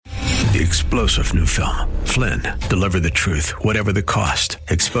The explosive new film, Flynn, deliver the truth, whatever the cost,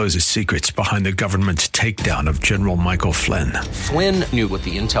 exposes secrets behind the government's takedown of General Michael Flynn. Flynn knew what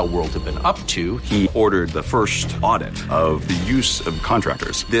the intel world had been up to. He ordered the first audit of the use of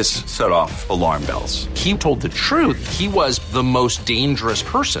contractors. This set off alarm bells. He told the truth. He was the most dangerous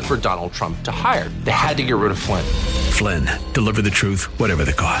person for Donald Trump to hire. They had to get rid of Flynn. Flynn, deliver the truth, whatever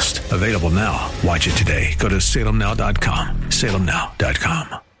the cost. Available now. Watch it today. Go to salemnow.com.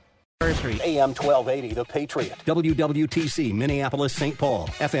 salemnow.com. AM 1280, The Patriot. WWTC, Minneapolis, St. Paul.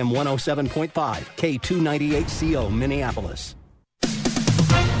 FM 107.5. K298CO, Minneapolis.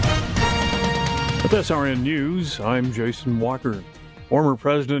 With SRN News, I'm Jason Walker. Former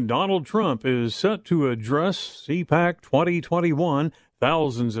President Donald Trump is set to address CPAC 2021.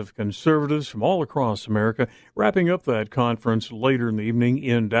 Thousands of conservatives from all across America wrapping up that conference later in the evening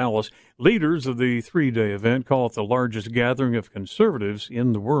in Dallas. Leaders of the three-day event call it the largest gathering of conservatives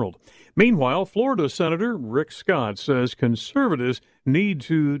in the world. Meanwhile, Florida Senator Rick Scott says conservatives need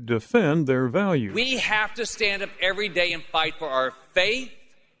to defend their values. We have to stand up every day and fight for our faith,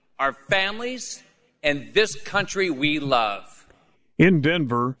 our families, and this country we love. In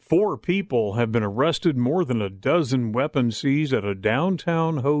Denver, 4 people have been arrested, more than a dozen weapons seized at a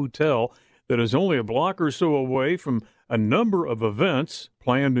downtown hotel that is only a block or so away from a number of events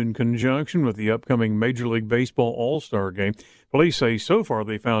planned in conjunction with the upcoming Major League Baseball All-Star Game. Police say so far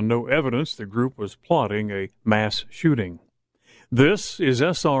they found no evidence the group was plotting a mass shooting. This is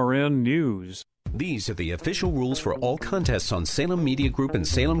SRN News. These are the official rules for all contests on Salem Media Group and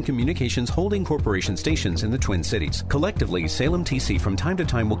Salem Communications Holding Corporation stations in the Twin Cities. Collectively, Salem TC from time to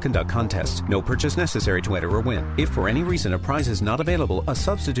time will conduct contests. No purchase necessary to enter or win. If for any reason a prize is not available, a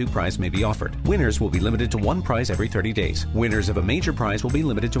substitute prize may be offered. Winners will be limited to 1 prize every 30 days. Winners of a major prize will be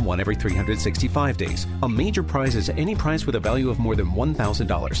limited to 1 every 365 days. A major prize is any prize with a value of more than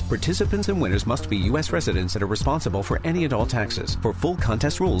 $1,000. Participants and winners must be U.S. residents that are responsible for any and all taxes. For full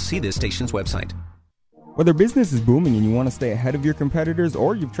contest rules, see this station's website. Whether business is booming and you want to stay ahead of your competitors,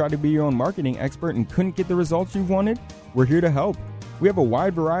 or you've tried to be your own marketing expert and couldn't get the results you've wanted, we're here to help. We have a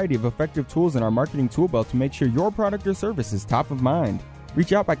wide variety of effective tools in our marketing tool belt to make sure your product or service is top of mind.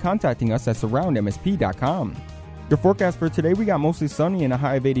 Reach out by contacting us at surroundmsp.com. Your forecast for today, we got mostly sunny and a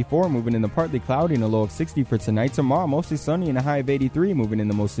high of 84, moving in the partly cloudy and a low of 60 for tonight. Tomorrow, mostly sunny and a high of 83, moving in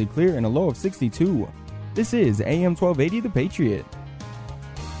the mostly clear and a low of 62. This is AM 1280, The Patriot.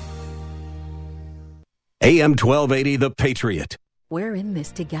 AM 1280, The Patriot. We're in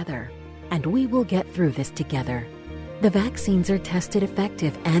this together, and we will get through this together. The vaccines are tested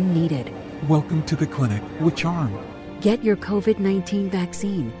effective and needed. Welcome to the clinic with Charm. Get your COVID-19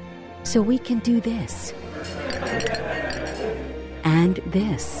 vaccine so we can do this. And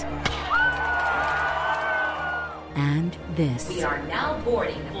this. And this. We are now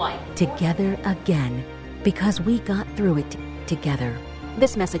boarding flight. Together again, because we got through it together.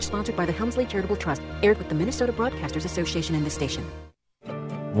 This message sponsored by the Helmsley Charitable Trust, aired with the Minnesota Broadcasters Association and this station.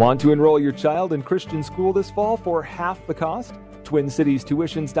 Want to enroll your child in Christian school this fall for half the cost?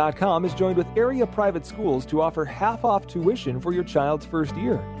 TwinCitiesTuitions.com is joined with area private schools to offer half-off tuition for your child's first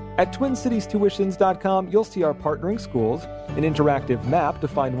year. At TwinCitiesTuitions.com, you'll see our partnering schools, an interactive map to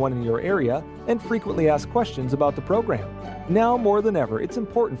find one in your area, and frequently asked questions about the program. Now more than ever, it's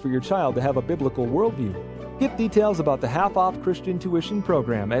important for your child to have a biblical worldview. Get details about the half-off Christian tuition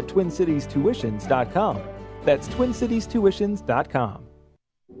program at TwinCitiesTuitions.com. That's TwinCitiesTuitions.com.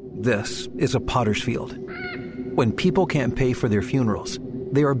 This is a potter's field. When people can't pay for their funerals,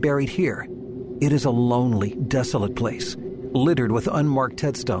 they are buried here. It is a lonely, desolate place, littered with unmarked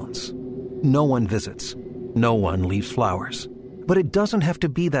headstones. No one visits. No one leaves flowers. But it doesn't have to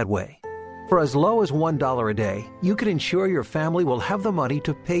be that way. For as low as $1 a day, you can ensure your family will have the money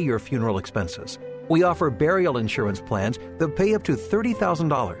to pay your funeral expenses. We offer burial insurance plans that pay up to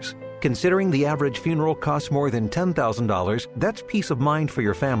 $30,000. Considering the average funeral costs more than $10,000, that's peace of mind for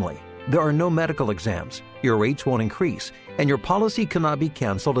your family. There are no medical exams, your rates won't increase, and your policy cannot be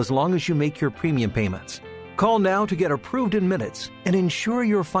canceled as long as you make your premium payments. Call now to get approved in minutes and ensure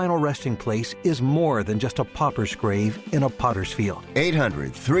your final resting place is more than just a pauper's grave in a potter's field.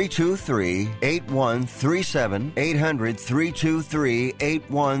 800-323-8137.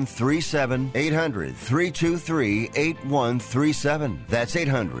 800-323-8137. 800-323-8137. That's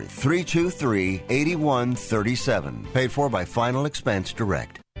 800-323-8137. Paid for by Final Expense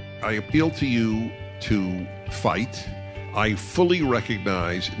Direct. I appeal to you to fight. I fully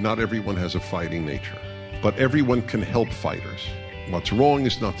recognize not everyone has a fighting nature, but everyone can help fighters. What's wrong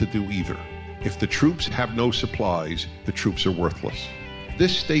is not to do either. If the troops have no supplies, the troops are worthless.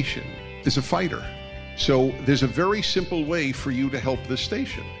 This station is a fighter. So there's a very simple way for you to help this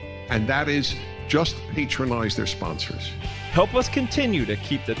station. and that is just patronize their sponsors. Help us continue to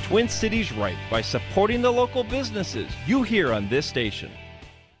keep the Twin Cities right by supporting the local businesses you hear on this station.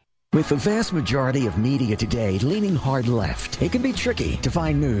 With the vast majority of media today leaning hard left, it can be tricky to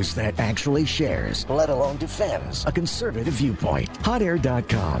find news that actually shares, let alone defends, a conservative viewpoint.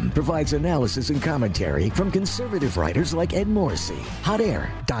 HotAir.com provides analysis and commentary from conservative writers like Ed Morrissey.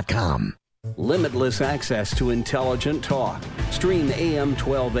 HotAir.com. Limitless access to intelligent talk. Stream AM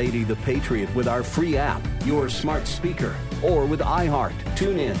 1280 The Patriot with our free app, your smart speaker, or with iHeart,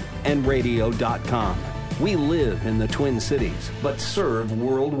 TuneIn, and Radio.com. We live in the Twin Cities, but serve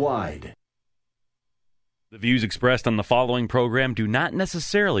worldwide. The views expressed on the following program do not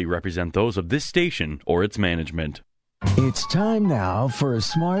necessarily represent those of this station or its management. It's time now for a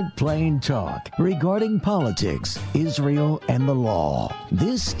smart, plain talk regarding politics, Israel, and the law.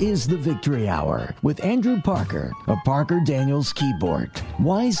 This is the Victory Hour with Andrew Parker of Parker Daniels Keyboard.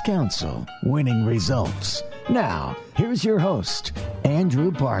 Wise counsel, winning results. Now, here's your host,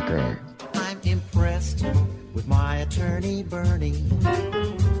 Andrew Parker. I'm impressed with my attorney, Bernie.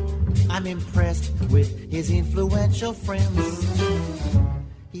 I'm impressed with his influential friends.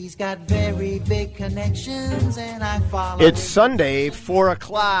 He's got very big connections, and I follow. It's Sunday, 4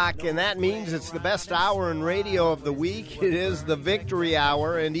 o'clock, and that means it's the best hour in radio of the week. It is the Victory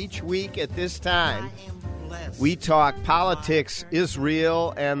Hour, and each week at this time, we talk politics,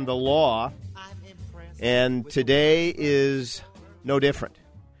 Israel, and the law. And today is no different.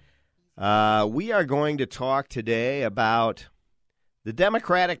 We are going to talk today about the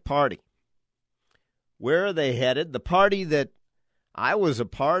Democratic Party. Where are they headed? The party that I was a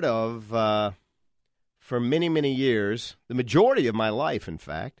part of for many, many years, the majority of my life, in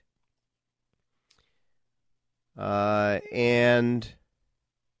fact. And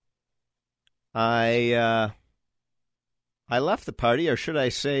I left the party, or should I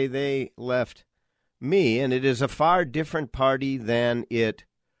say they left me, and it is a far different party than it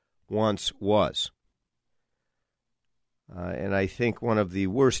once was. And I think one of the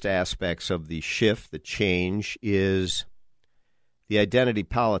worst aspects of the shift, the change, is the identity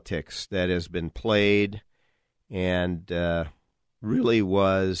politics that has been played and really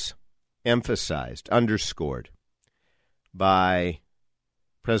was emphasized, underscored by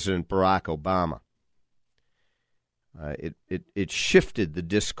President Barack Obama. It shifted the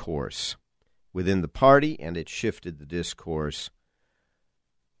discourse within the party, and it shifted the discourse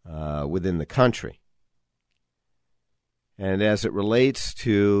within the country. And as it relates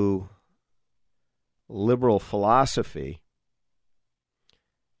to liberal philosophy,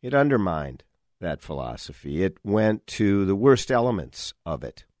 it undermined that philosophy. It went to the worst elements of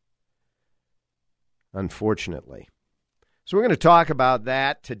it, unfortunately. So we're going to talk about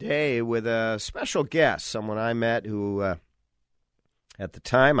that today with a special guest, someone I met who, at the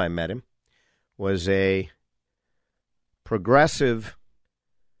time I met him, was a progressive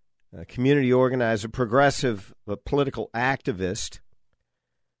community organizer, progressive political activist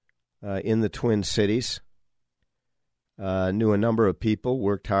in the Twin Cities. Knew a number of people,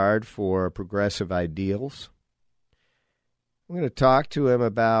 worked hard for progressive ideals. I'm going to talk to him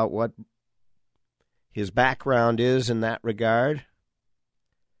about what his background is in that regard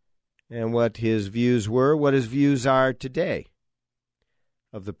and what his views were, what his views are today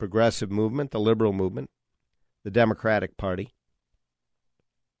of the progressive movement, the liberal movement, the Democratic Party.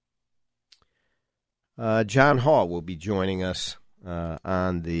 John Hall will be joining us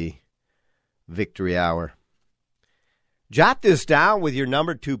on the Victory Hour. Jot this down with your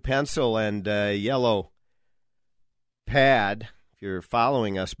number 2 pencil and yellow pad. If you're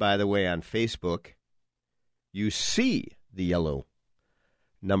following us, by the way, on Facebook, you see the yellow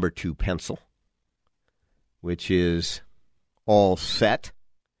number 2 pencil, which is all set,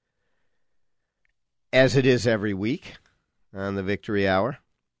 as it is every week on the Victory Hour.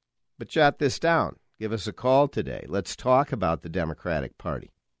 But jot this down. Give us a call today. Let's talk about the Democratic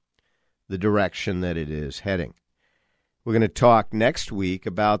Party, the direction that it is heading. We're going to talk next week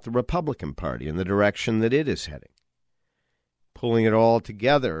about the Republican Party and the direction that it is heading, pulling it all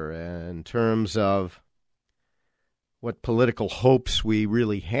together in terms of what political hopes we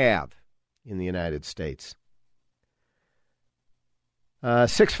really have in the United States.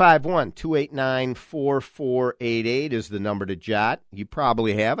 651-289-4488 is the number to jot. You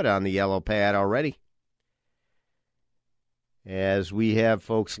probably have it on the yellow pad already, as we have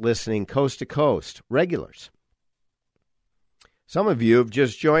folks listening coast to coast, regulars. Some of you have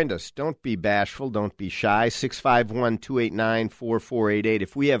just joined us. Don't be bashful. Don't be shy. 651-289-4488.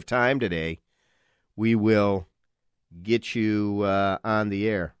 If we have time today, we will get you on the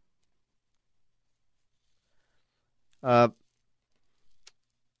air.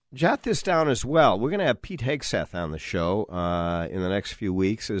 jot this down as well. We're going to have Pete Hegseth on the show in the next few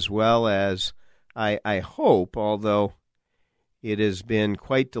weeks, as well as, I hope, although it has been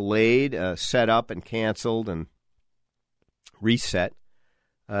quite delayed, set up and canceled and reset,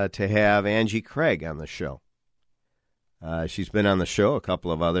 to have Angie Craig on the show. She's been on the show a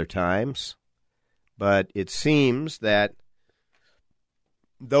couple of other times, but it seems that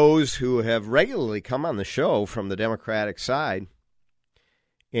those who have regularly come on the show from the Democratic side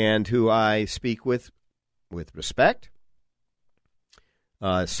and who I speak with respect,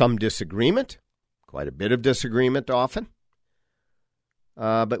 some disagreement, quite a bit of disagreement often,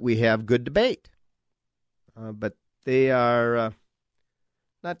 but we have good debate. But they are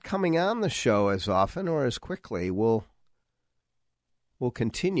not coming on the show as often or as quickly. We'll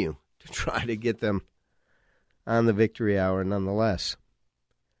continue to try to get them on the Victory Hour nonetheless.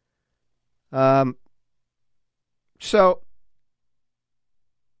 So,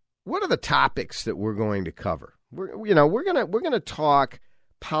 what are the topics that we're going to cover? We're going to talk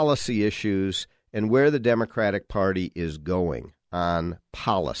policy issues and where the Democratic Party is going on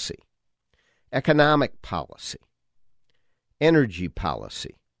policy, economic policy, energy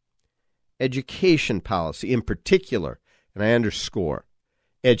policy, education policy in particular, and I underscore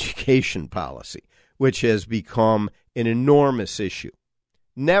education policy, which has become an enormous issue.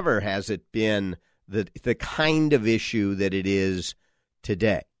 Never has it been the kind of issue that it is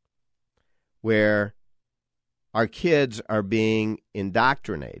today, where our kids are being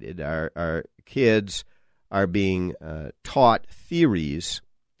indoctrinated, our kids are being taught theories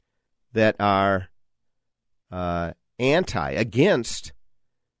that are against,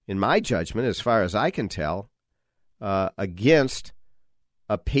 in my judgment, as far as I can tell, against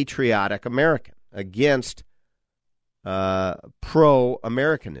a patriotic American, against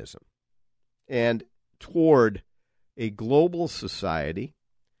pro-Americanism, and toward a global society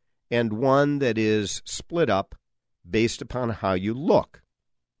and one that is split up based upon how you look.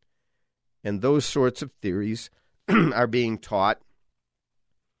 And those sorts of theories are being taught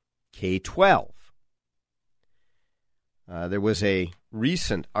K-12. There was a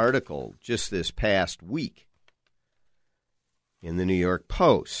recent article just this past week in the New York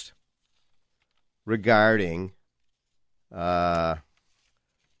Post regarding the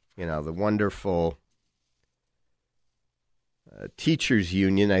wonderful teachers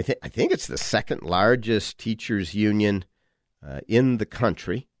union. I think it's the second largest teachers union in the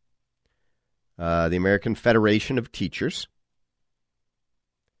country, the American Federation of Teachers.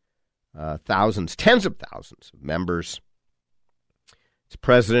 Thousands, tens of thousands of members. Its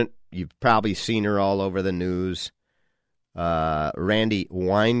president, you've probably seen her all over the news, Randi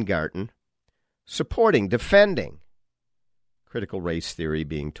Weingarten, supporting, defending critical race theory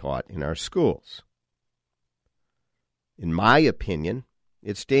being taught in our schools. In my opinion,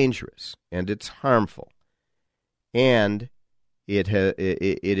 it's dangerous and it's harmful, and it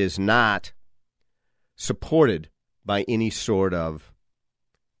is not supported by any sort of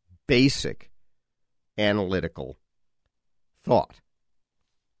basic analytical thought.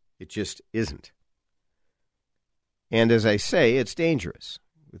 It just isn't. And as I say, it's dangerous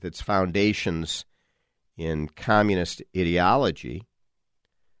with its foundations in communist ideology,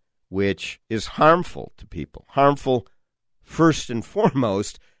 which is harmful to people, harmful first and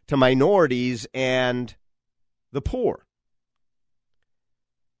foremost to minorities and the poor,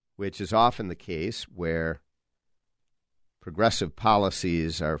 which is often the case where progressive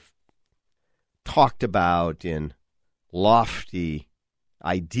policies are talked about in lofty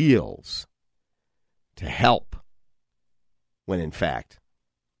ideals to help, when in fact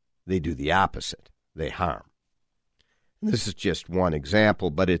they do the opposite. They harm. This is just one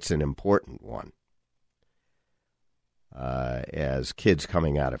example, but it's an important one. As kids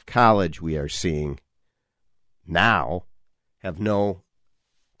coming out of college, we are seeing now have no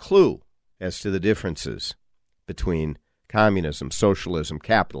clue as to the differences between communism, socialism,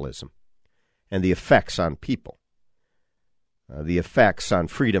 capitalism, and the effects on people, the effects on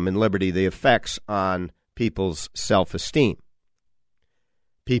freedom and liberty, the effects on people's self-esteem,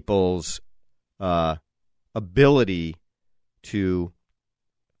 people's ability to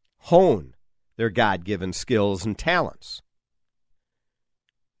hone their God-given skills and talents.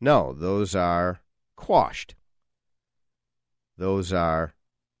 No, those are quashed. Those are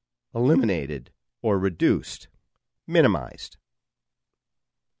eliminated or reduced, minimized.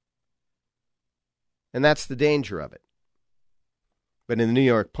 And that's the danger of it. But in the New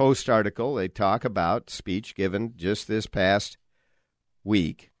York Post article, they talk about speech given just this past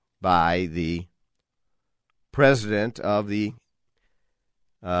week by the president of the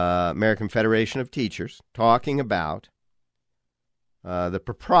American Federation of Teachers, talking about the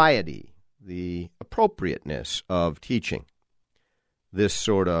propriety, the appropriateness of teaching this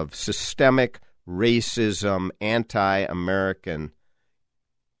sort of systemic racism, anti-American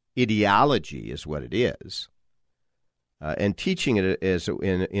ideology is what it is, and teaching it as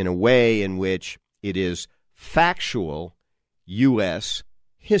in a way in which it is factual U.S.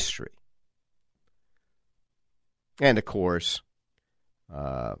 history. And, of course,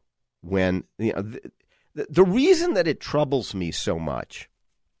 when the reason that it troubles me so much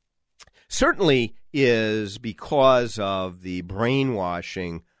certainly is because of the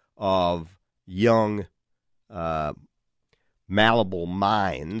brainwashing of young, malleable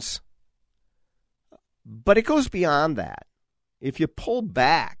minds. But it goes beyond that. If you pull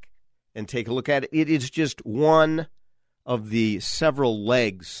back and take a look at it, it is just one of the several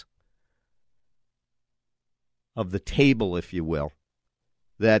legs of the table, if you will,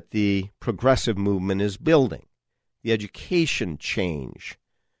 that the progressive movement is building. The education change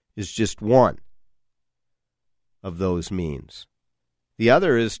is just one of those means. The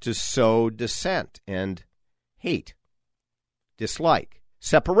other is to sow dissent and hate, dislike,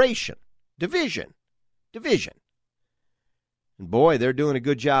 separation, division. And boy, they're doing a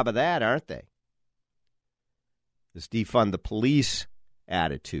good job of that, aren't they? This defund the police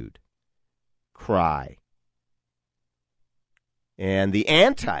attitude, cry, and the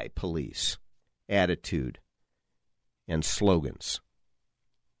anti-police attitude and slogans,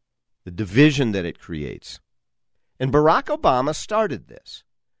 the division that it creates. And Barack Obama started this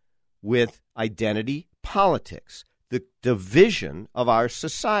with identity politics, the division of our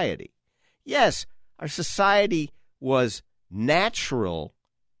society. Yes, our society was natural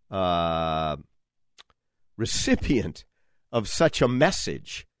recipient of such a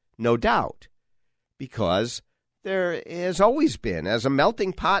message, no doubt, because there has always been, as a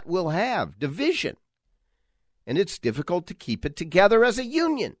melting pot will have, division. And it's difficult to keep it together as a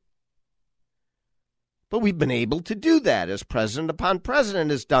union. But we've been able to do that, as president upon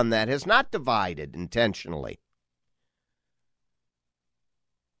president has done that, has not divided intentionally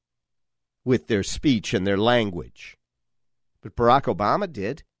with their speech and their language. But Barack Obama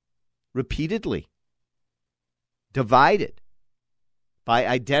did, repeatedly. Divided by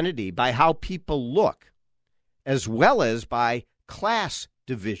identity, by how people look, as well as by class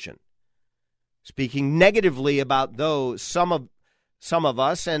division. Speaking negatively about those, some of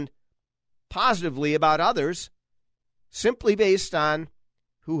us, and positively about others, simply based on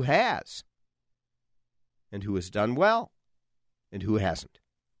who has, and who has done well, and who hasn't.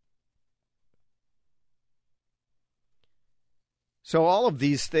 So all of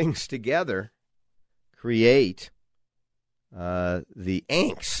these things together create the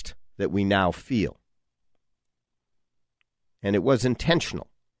angst that we now feel. And it was intentional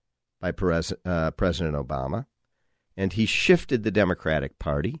by President Obama, and he shifted the Democratic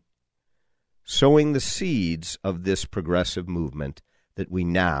Party, sowing the seeds of this progressive movement that we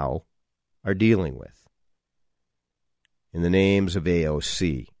now are dealing with. In the names of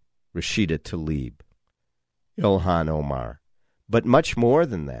AOC, Rashida Tlaib, Ilhan Omar, but much more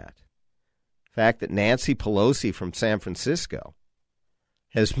than that. The fact that Nancy Pelosi from San Francisco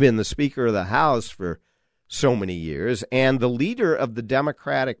has been the Speaker of the House for so many years and the leader of the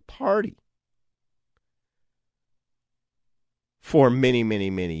Democratic Party for many, many,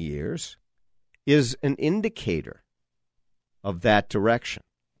 many years is an indicator of that direction.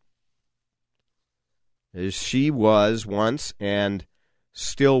 She was once and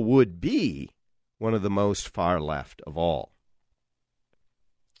still would be one of the most far left of all.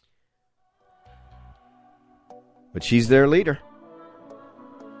 But she's their leader.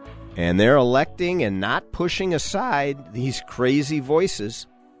 And they're electing and not pushing aside these crazy voices.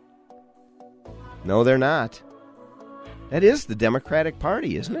 No, they're not. That is the Democratic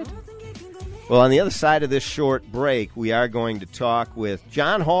Party, isn't it? Well, on the other side of this short break, we are going to talk with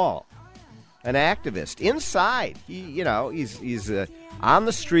John Hall, an activist inside. He's on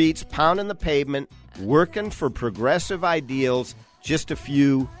the streets, pounding the pavement, working for progressive ideals just a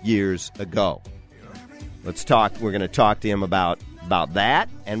few years ago. Let's talk. We're going to talk to him about that,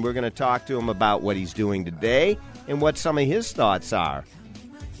 and we're going to talk to him about what he's doing today and what some of his thoughts are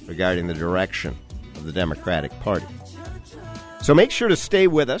regarding the direction of the Democratic Party. So make sure to stay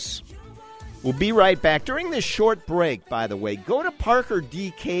with us. We'll be right back. During this short break, by the way, go to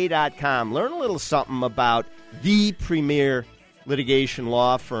ParkerDK.com. Learn a little something about the premier litigation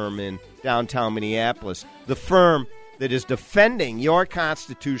law firm in downtown Minneapolis, the firm that is defending your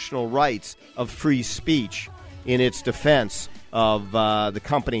constitutional rights of free speech in its defense of the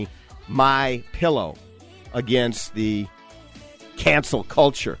company MyPillow against the cancel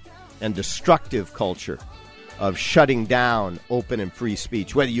culture and destructive culture of shutting down open and free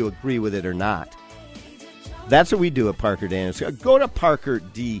speech, whether you agree with it or not. That's what we do at Parker Daniels. Go to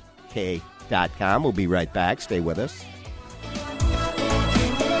parkerdk.com. We'll be right back. Stay with us.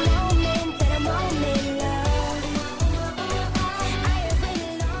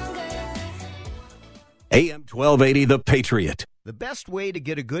 AM 1280, The Patriot. The best way to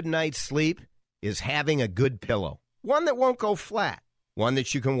get a good night's sleep is having a good pillow. One that won't go flat. One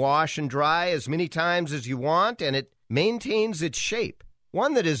that you can wash and dry as many times as you want, and it maintains its shape.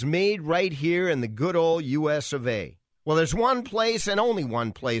 One that is made right here in the good old U.S. of A. Well, there's one place and only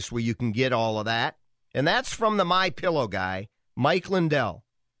one place where you can get all of that, and that's from the MyPillow guy, Mike Lindell,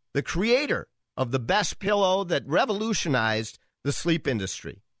 the creator of the best pillow that revolutionized the sleep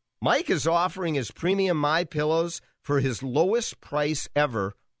industry. Mike is offering his premium MyPillows for his lowest price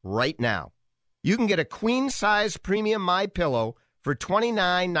ever right now. You can get a queen-size premium MyPillow for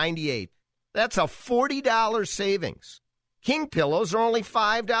 $29.98. That's a $40 savings. King pillows are only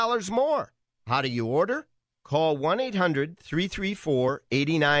 $5 more. How do you order? Call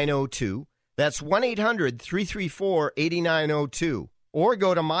 1-800-334-8902. That's 1-800-334-8902. Or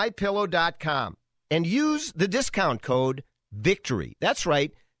go to MyPillow.com and use the discount code VICTORY. That's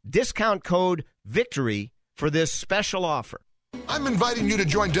right, discount code VICTORY for this special offer. I'm inviting you to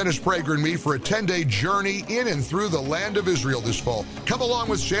join Dennis Prager and me for a 10-day journey in and through the land of Israel this fall. Come along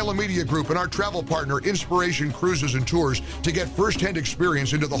with Salem Media Group and our travel partner, Inspiration Cruises and Tours, to get first-hand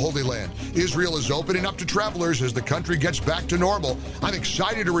experience into the Holy Land. Israel is opening up to travelers as the country gets back to normal. I'm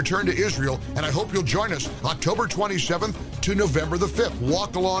excited to return to Israel, and I hope you'll join us October 27th to November the 5th.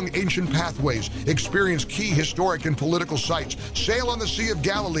 Walk along ancient pathways, experience key historic and political sites, sail on the Sea of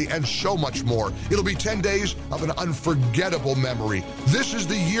Galilee, and so much more. It'll be 10 days of an unforgettable memory. This is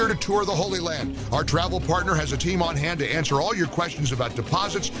the year to tour the Holy Land. Our travel partner has a team on hand to answer all your questions about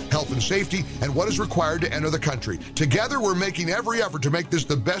deposits, health and safety, and what is required to enter the country. Together, we're making every effort to make this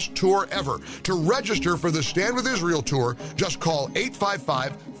the best tour ever. To register for the Stand With Israel tour, just call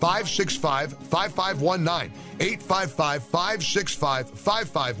 855-565-5519,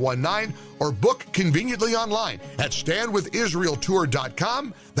 855-565-5519, or book conveniently online at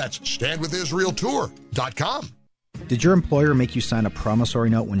standwithisraeltour.com. That's standwithisraeltour.com. Did your employer make you sign a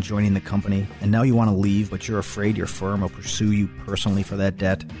promissory note when joining the company, and now you want to leave, but you're afraid your firm will pursue you personally for that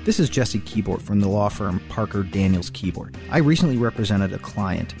debt? This is Jesse Keyboard from the law firm Parker Daniels Keyboard. I recently represented a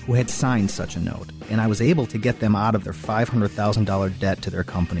client who had signed such a note, and I was able to get them out of their $500,000 debt to their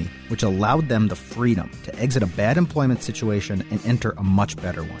company, which allowed them the freedom to exit a bad employment situation and enter a much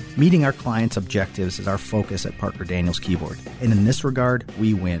better one. Meeting our clients' objectives is our focus at Parker Daniels Keyboard, and in this regard,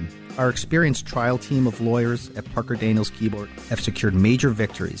 we win. Our experienced trial team of lawyers at Parker Daniels Keyboard have secured major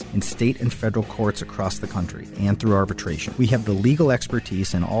victories in state and federal courts across the country and through arbitration. We have the legal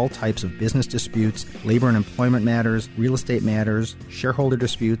expertise in all types of business disputes, labor and employment matters, real estate matters, shareholder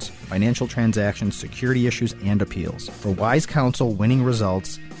disputes, financial transactions, security issues, and appeals. For wise counsel, winning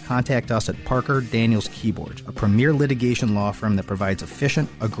results, contact us at Parker Daniels Keyboard, a premier litigation law firm that provides efficient,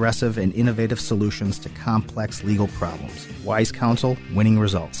 aggressive, and innovative solutions to complex legal problems. Wise counsel, winning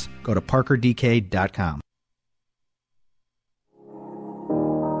results. Go to parkerdk.com.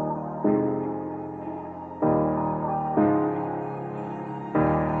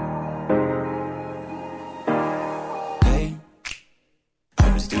 Hey,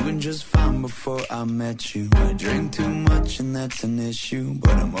 I was doing just fine before I met you. I drink too much and that's an issue,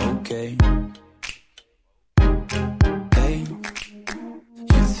 but I'm okay. Hey, you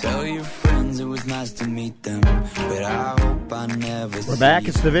tell your friends it was nice to meet them, but I hope I never. We're back.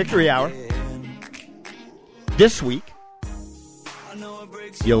 It's the Victory Hour. This week,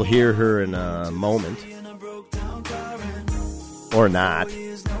 you'll hear her in a moment, or not.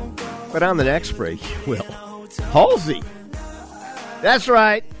 But on the next break, you will. Halsey. That's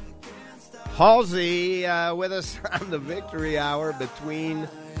right. Halsey with us on the Victory Hour between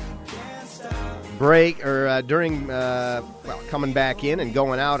break or during coming back in and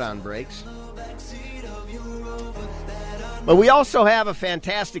going out on breaks. But we also have a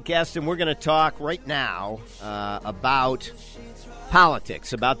fantastic guest, and we're going to talk right now about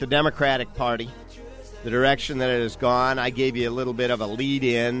politics, about the Democratic Party, the direction that it has gone. I gave you a little bit of a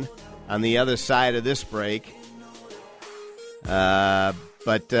lead-in on the other side of this break. But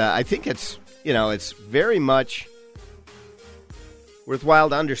I think it's very much worthwhile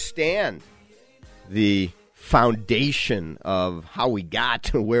to understand the foundation of how we got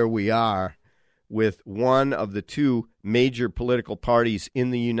to where we are with one of the two major political parties in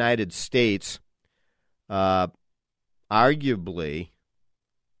the United States, arguably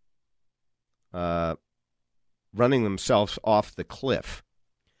running themselves off the cliff.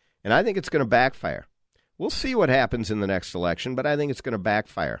 And I think it's going to backfire. We'll see what happens in the next election, but I think it's going to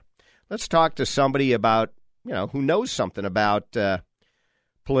backfire. Let's talk to somebody about, who knows something about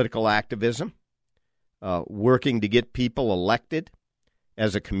political activism, working to get people elected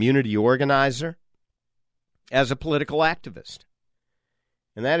as a community organizer, as a political activist.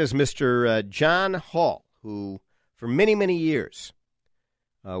 And that is Mr. John Hall, who for many, many years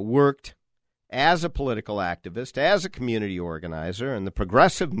worked as a political activist, as a community organizer in the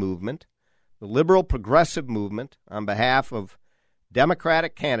progressive movement, the liberal progressive movement, on behalf of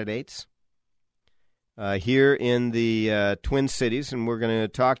Democratic candidates here in the Twin Cities. And we're going to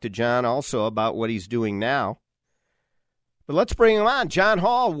talk to John also about what he's doing now. But let's bring him on. John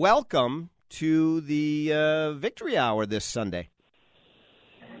Hall, welcome to the Victory Hour this Sunday.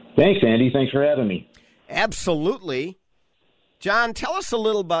 Thanks, Andy. Thanks for having me. Absolutely. John, tell us a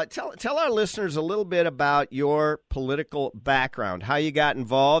little about, tell our listeners a little bit about your political background, how you got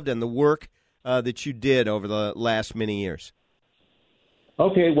involved, and the work that you did over the last many years.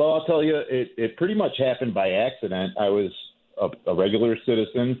 Okay, well, I'll tell you, it pretty much happened by accident. I was a regular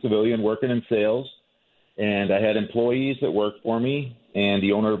citizen, civilian, working in sales, and I had employees that worked for me, and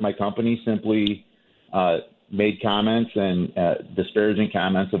the owner of my company simply made comments and disparaging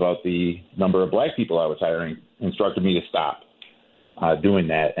comments about the number of black people I was hiring, instructed me to stop doing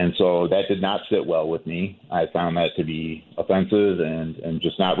that. And so that did not sit well with me. I found that to be offensive and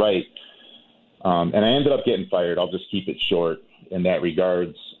just not right. And I ended up getting fired. I'll just keep it short in that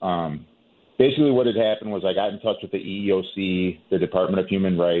regards. Basically what had happened was I got in touch with the EEOC, the Department of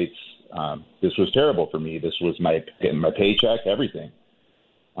Human Rights. This was terrible for me. This was getting my paycheck, everything.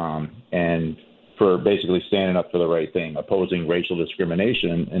 And for basically standing up for the right thing, opposing racial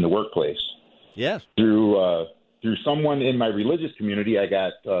discrimination in the workplace. Yes. Through someone in my religious community, I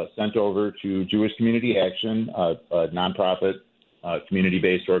got sent over to Jewish Community Action, a nonprofit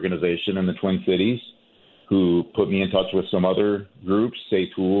community-based organization in the Twin Cities, who put me in touch with some other groups, say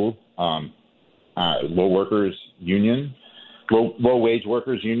Tool, Low Wage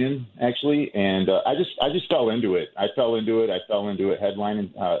Workers Union, actually, and I just fell into it. I fell into it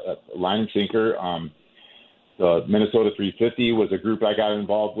headline line and sinker. The Minnesota 350 was a group I got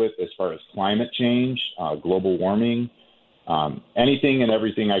involved with as far as climate change, global warming, anything and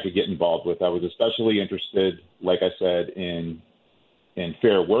everything I could get involved with. I was especially interested, like I said, in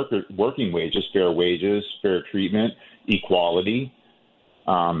fair working wages, fair treatment, equality.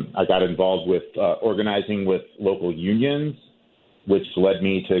 I got involved with organizing with local unions, which led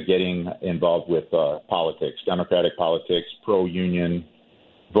me to getting involved with politics, Democratic politics, pro-union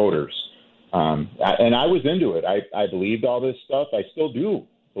voters. And I was into it. I believed all this stuff. I still do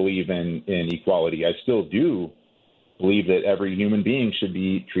believe in equality. I still do believe that every human being should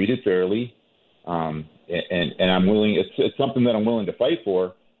be treated fairly. And I'm willing, it's something that I'm willing to fight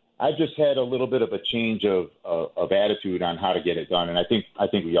for. I've just had a little bit of a change of attitude on how to get it done. And I think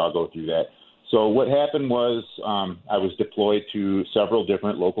we all go through that. So what happened was I was deployed to several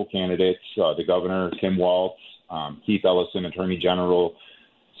different local candidates, the governor, Tim Walz, Keith Ellison, Attorney General,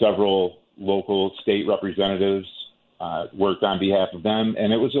 several local state representatives, worked on behalf of them.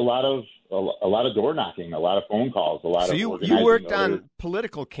 And it was a lot of door knocking, a lot of phone calls, a lot of organizing. So you worked on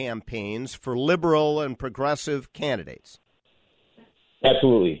political campaigns for liberal and progressive candidates.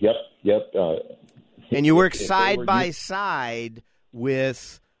 Absolutely. Yep. And you work side by side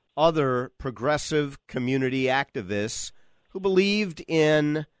with other progressive community activists who believed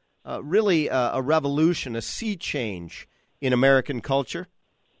in really a revolution, a sea change in American culture?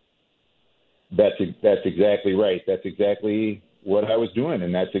 That's exactly right. That's exactly what I was doing,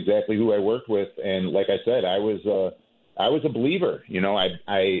 and that's exactly who I worked with. And like I said, I was a believer.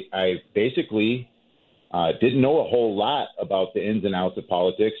 I basically didn't know a whole lot about the ins and outs of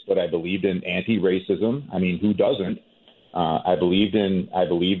politics, but I believed in anti-racism. I mean, who doesn't? I believed in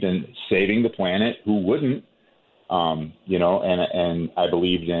saving the planet. Who wouldn't? And I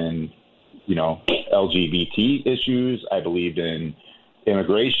believed in LGBT issues. I believed in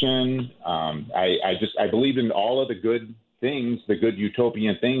immigration. I believed in all of the good things, the good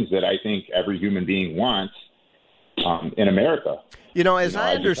utopian things that I think every human being wants in America. As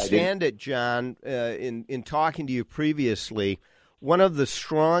I understand it, John, in talking to you previously, one of the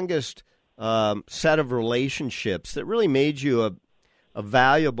strongest set of relationships that really made you a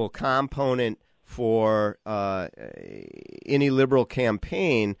valuable component for any liberal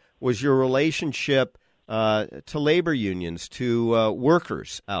campaign was your relationship to labor unions, to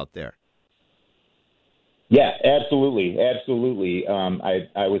workers out there. Yeah, absolutely.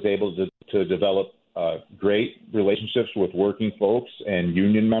 I was able to develop great relationships with working folks and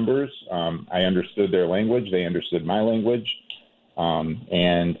union members. I understood their language. They understood my language.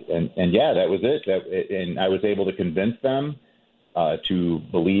 And yeah, that was it. And I was able to convince them to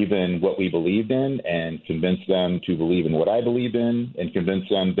believe in what we believed in, and convince them to believe in what I believed in, and convince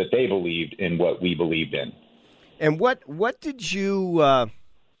them that they believed in what we believed in. And what did you, how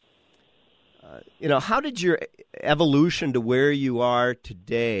did your evolution to where you are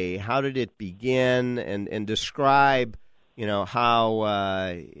today, how did it begin, and describe,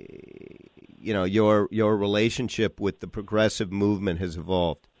 how, your relationship with the progressive movement has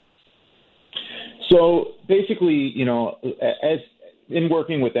evolved? So basically, as in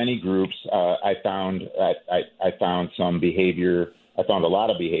working with any groups, I found some behavior. I found a lot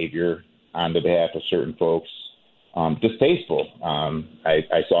of behavior on the behalf of certain folks distasteful.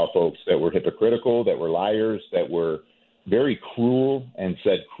 I saw folks that were hypocritical, that were liars, that were very cruel and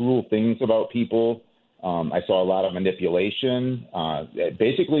said cruel things about people. I saw a lot of manipulation.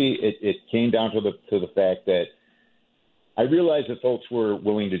 Basically, it came down to the fact that I realized that folks were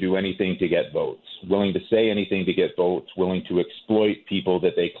willing to do anything to get votes, willing to say anything to get votes, willing to exploit people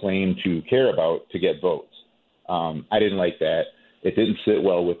that they claim to care about to get votes. I didn't like that. It didn't sit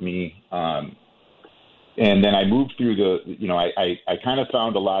well with me. And then I moved through I kind of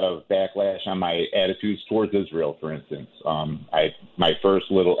found a lot of backlash on my attitudes towards Israel, for instance. My first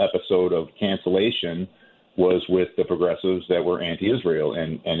little episode of cancellation was with the progressives that were anti-Israel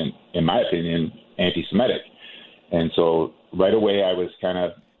and in my opinion, anti-Semitic. And so right away I was kind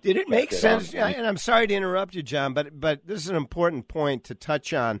of... Did it make sense? And I'm sorry to interrupt you, John, but this is an important point to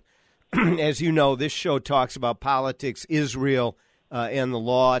touch on. As you know, this show talks about politics, Israel, and the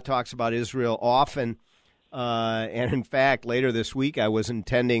law. It talks about Israel often. And in fact, later this week, I was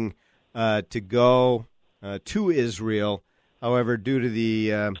intending to go to Israel. However, due to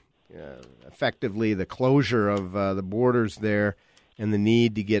the effectively the closure of the borders there and the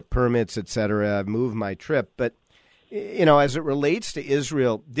need to get permits, et cetera, I've moved my trip. But, as it relates to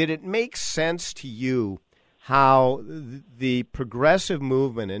Israel, did it make sense to you how the progressive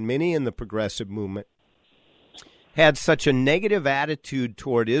movement, and many in the progressive movement, had such a negative attitude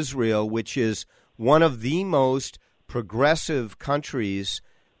toward Israel, which is one of the most progressive countries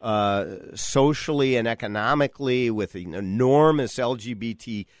socially and economically, with an enormous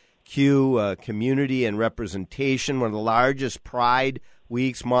LGBTQ community and representation, one of the largest Pride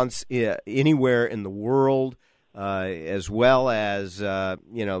Weeks, months anywhere in the world, as well as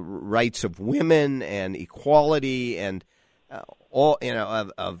rights of women and equality and all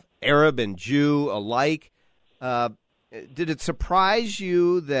of Arab and Jew alike. Did it surprise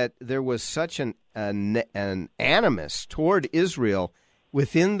you that there was such an animus toward Israel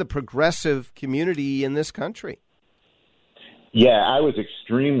within the progressive community in this country? Yeah, I was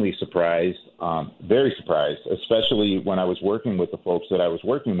extremely surprised, very surprised, especially when I was working with the folks that I was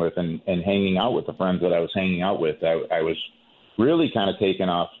working with and hanging out with the friends that I was hanging out with. I was really kind of taken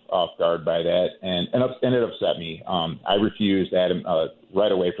off guard by that, and it upset me. I refused, Adam,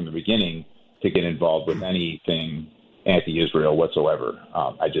 right away from the beginning to get involved with anything anti-Israel whatsoever.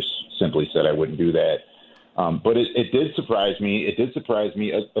 I just simply said I wouldn't do that. But it did surprise me. It did surprise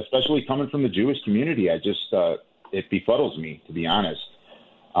me, especially coming from the Jewish community. It befuddles me, to be honest.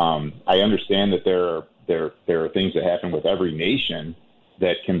 I understand that there are things that happen with every nation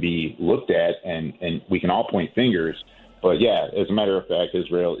that can be looked at, and we can all point fingers. But yeah, as a matter of fact,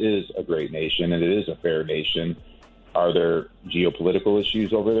 Israel is a great nation, and it is a fair nation. Are there geopolitical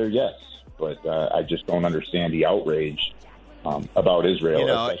issues over there? Yes. But I just don't understand the outrage about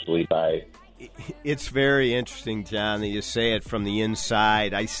Israel, especially by... It's very interesting, John, that you say it from the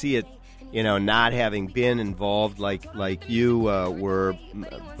inside. I see it, not having been involved like you were.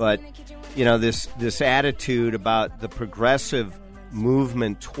 But, this attitude about the progressive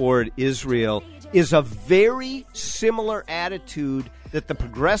movement toward Israel is a very similar attitude that the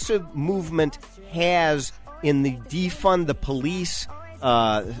progressive movement has in the defund the police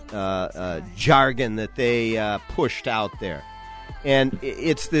jargon that they pushed out there. And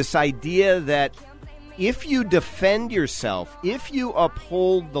it's this idea that if you defend yourself, if you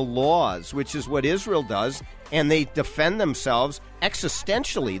uphold the laws, which is what Israel does, and they defend themselves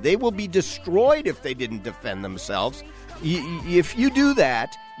existentially, they will be destroyed if they didn't defend themselves. If you do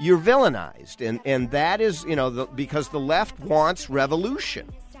that, you're villainized. And that is, because the left wants revolution.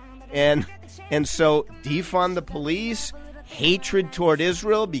 And so defund the police, hatred toward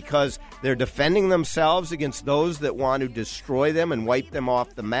Israel because they're defending themselves against those that want to destroy them and wipe them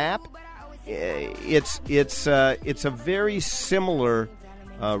off the map. It's a very similar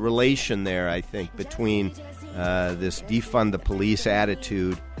relation there, I think, between this defund the police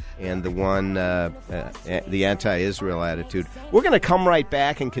attitude and the one, the anti-Israel attitude. We're going to come right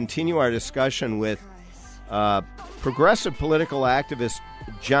back and continue our discussion with Progressive political activist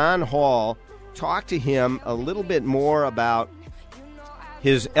John Hall. Talk to him a little bit more about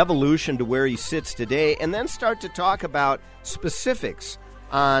his evolution to where he sits today, and then start to talk about specifics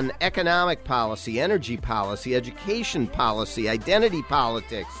on economic policy, energy policy, education policy, identity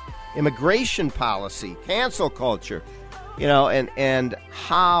politics, immigration policy, cancel culture, and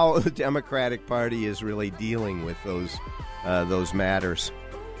how the Democratic Party is really dealing with those matters.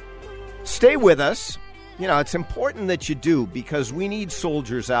 Stay with us. It's important that you do, because we need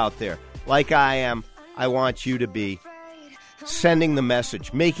soldiers out there like I am. I want you to be sending the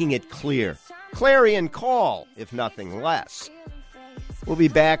message, making it clear. Clarion call, if nothing less. We'll be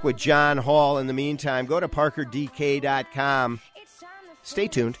back with John Hall. In the meantime, go to parkerdk.com. Stay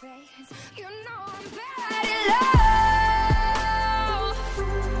tuned.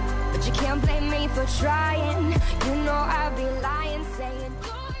 But you can't blame me for trying. I'd be lying, saying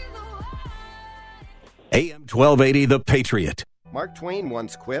AM 1280, The Patriot. Mark Twain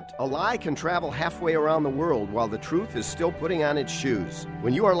once quipped, "A lie can travel halfway around the world while the truth is still putting on its shoes.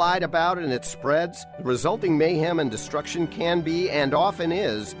 When you are lied about and it spreads, the resulting mayhem and destruction can be, and often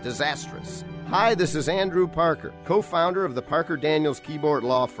is, disastrous." Hi, this is Andrew Parker, co-founder of the Parker Daniels Keyboard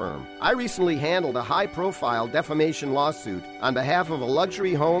Law Firm. I recently handled a high-profile defamation lawsuit on behalf of a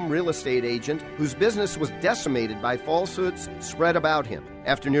luxury home real estate agent whose business was decimated by falsehoods spread about him.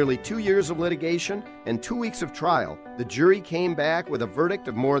 After nearly 2 years of litigation and 2 weeks of trial, the jury came back with a verdict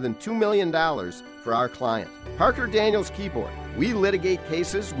of more than $2 million for our client. Parker Daniels Keyboard. We litigate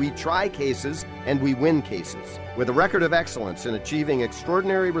cases, we try cases, and we win cases. With a record of excellence in achieving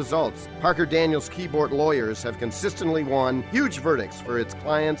extraordinary results, Parker Daniels Keyboard lawyers have consistently won huge verdicts for its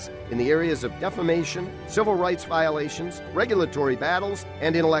clients in the areas of defamation, civil rights violations, regulatory battles,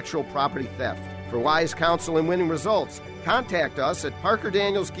 and intellectual property theft. For wise counsel and winning results, contact us at Parker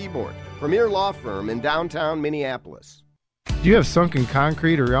Daniels Keyboard, premier law firm in downtown Minneapolis. Do you have sunken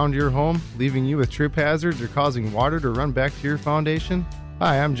concrete around your home, leaving you with trip hazards or causing water to run back to your foundation?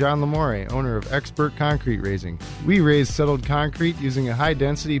 Hi, I'm John Lamore, owner of Expert Concrete Raising. We raise settled concrete using a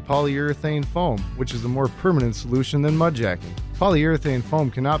high-density polyurethane foam, which is a more permanent solution than mudjacking. Polyurethane foam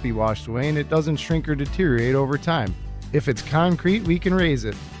cannot be washed away, and it doesn't shrink or deteriorate over time. If it's concrete, we can raise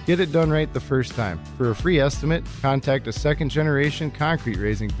it. Get it done right the first time. For a free estimate, contact a second-generation concrete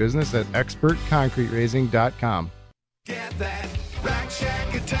raising business at expertconcreteraising.com. get that Rack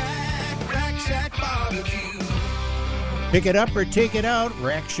Shack attack, Rack Shack barbecue. Pick it up or take it out,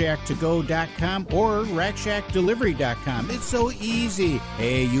 RackShackToGo.com or RackShackDelivery.com. It's so easy.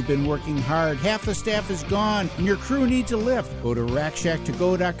 Hey, you've been working hard. Half the staff is gone, and your crew needs a lift. Go to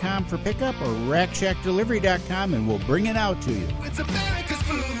RackShackToGo.com for pickup or RackShackDelivery.com, and we'll bring it out to you. It's America's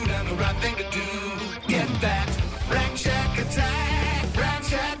food and the right thing to do. Get that Rack Shack attack, Rack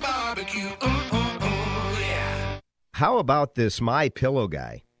Shack barbecue. Yeah. How about this MyPillow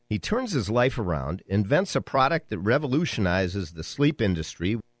guy? He turns his life around, invents a product that revolutionizes the sleep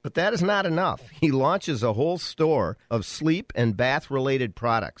industry, but that is not enough. He launches a whole store of sleep and bath-related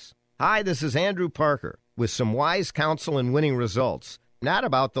products. Hi, this is Andrew Parker with some wise counsel and winning results. Not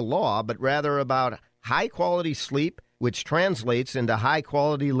about the law, but rather about high-quality sleep, which translates into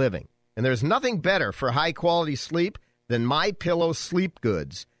high-quality living. And there's nothing better for high-quality sleep than MyPillow sleep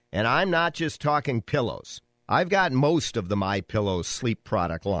goods. And I'm not just talking pillows. I've got most of the MyPillow sleep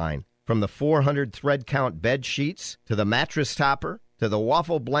product line, from the 400 thread count bed sheets to the mattress topper to the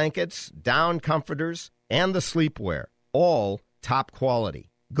waffle blankets, down comforters, and the sleepwear, all top quality.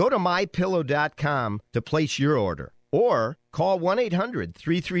 Go to MyPillow.com to place your order or call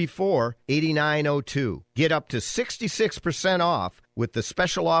 1-800-334-8902. Get up to 66% off with the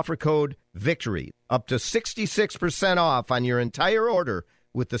special offer code VICTORY. Up to 66% off on your entire order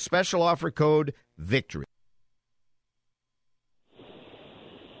with the special offer code VICTORY.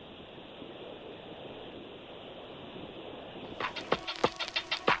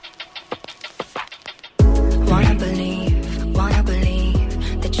 Wanna believe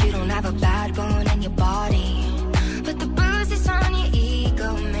that you don't have a bad bone in your body, but the bruises on your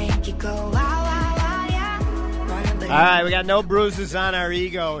ego make you go wow, wow, wow, yeah. All right, we got no bruises on our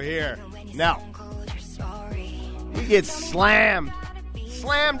ego here. No. We get slammed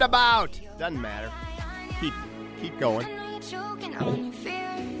about. Doesn't matter. Keep going.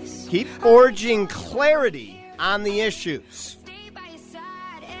 Keep forging clarity on the issues.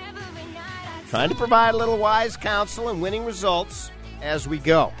 Trying to provide a little wise counsel and winning results as we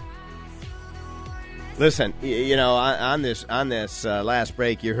go. Listen, you know, on this last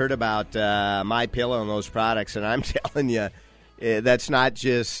break, you heard about MyPillow and those products, and I'm telling you, that's not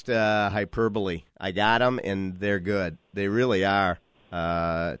just hyperbole. I got them, and they're good. They really are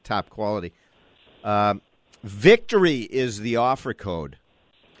top quality. Victory is the offer code.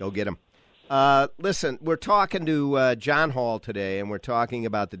 Go get them. Listen, we're talking to John Hall today, and we're talking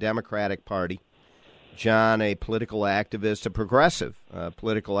about the Democratic Party. John, a political activist, a progressive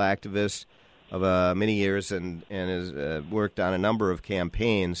political activist of many years, and has worked on a number of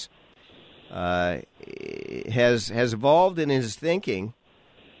campaigns, has evolved in his thinking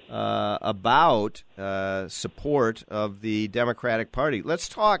about support of the Democratic Party. Let's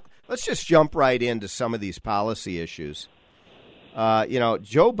just jump right into some of these policy issues.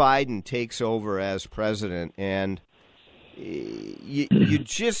 Joe Biden takes over as president, and you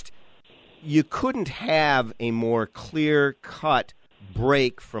couldn't have a more clear-cut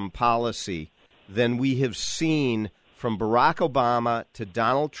break from policy than we have seen from Barack Obama to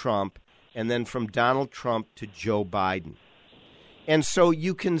Donald Trump, and then from Donald Trump to Joe Biden. And so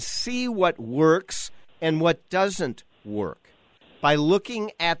you can see what works and what doesn't work by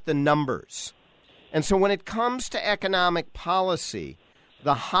looking at the numbers. And so when it comes to economic policy,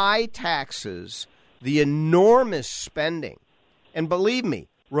 the high taxes, the enormous spending, and believe me,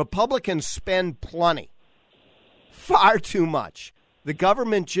 Republicans spend plenty, far too much. The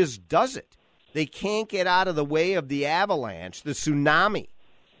government just does it. They can't get out of the way of the avalanche, the tsunami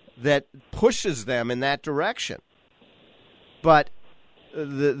that pushes them in that direction. But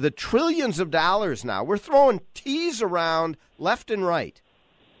the trillions of dollars now, we're throwing T's around left and right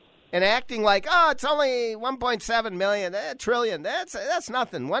and acting like, it's only 1.7 million, trillion. That's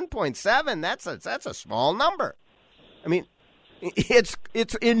nothing. 1.7, that's a small number. I mean, it's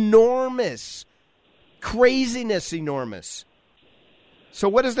enormous. Craziness enormous. So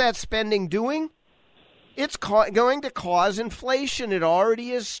what is that spending doing? It's going to cause inflation. It already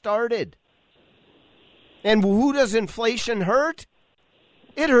has started. And who does inflation hurt?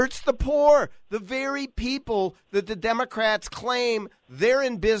 It hurts the poor, the very people that the Democrats claim they're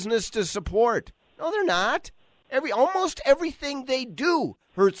in business to support. No, they're not. Almost everything they do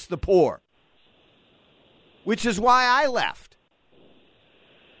hurts the poor, which is why I left.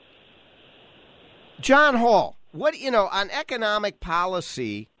 John Hall, on economic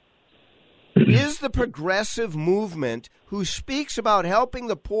policy, is the progressive movement who speaks about helping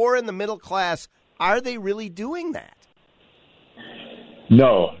the poor and the middle class, are they really doing that?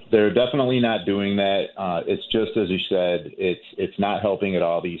 No, they're definitely not doing that. It's just as you said, it's not helping at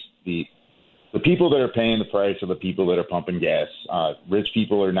all. The people that are paying the price are the people that are pumping gas. Rich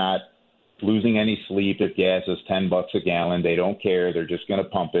people are not losing any sleep if gas is $10 a gallon. They don't care. They're just going to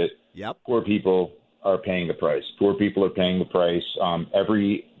pump it. Yep. Poor people are paying the price. Poor people are paying the price.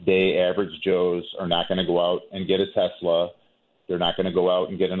 Everyday average Joes are not going to go out and get a Tesla. They're not going to go out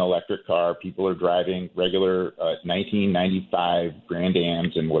and get an electric car. People are driving regular 1995 Grand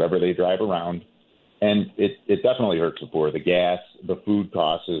Ams and whatever they drive around. And it definitely hurts the poor. The gas, the food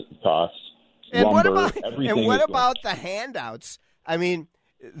costs, and lumber, everything. And what about the handouts? I mean,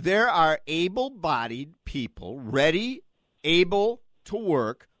 there are able-bodied people, ready, able to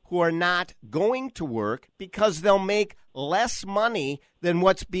work, who are not going to work because they'll make less money than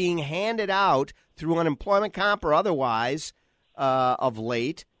what's being handed out through unemployment comp or otherwise of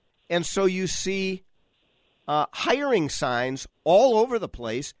late. And so you see hiring signs all over the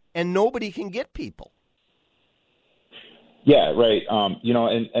place, and nobody can get people. Yeah, right.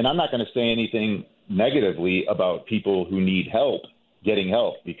 And I'm not going to say anything negatively about people who need help getting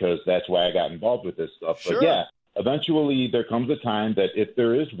help, because that's why I got involved with this stuff. Sure. But yeah, eventually there comes a time that if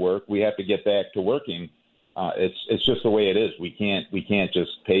there is work, we have to get back to working. It's just the way it is. We can't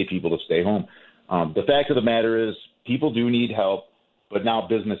just pay people to stay home. The fact of the matter is, people do need help, but now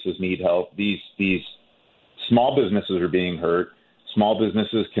businesses need help. These small businesses are being hurt. Small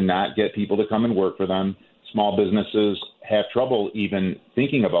businesses cannot get people to come and work for them. Small businesses have trouble even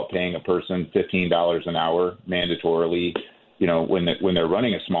thinking about paying a person $15 an hour mandatorily. When they're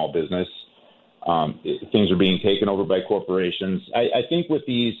running a small business, things are being taken over by corporations. I think with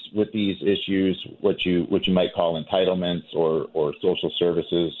these issues, what you might call entitlements or social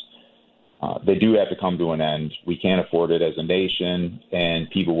services, they do have to come to an end. We can't afford it as a nation, and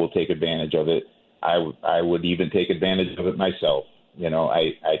people will take advantage of it. I would even take advantage of it myself.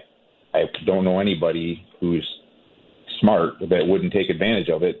 I don't know anybody who's smart that wouldn't take advantage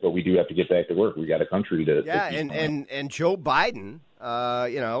of it, but we do have to get back to work. We got a country to and Joe Biden,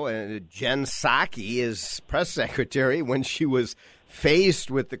 Jen Psaki, his press secretary, when she was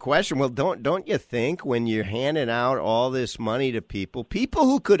faced with the question, well, don't you think when you're handing out all this money to people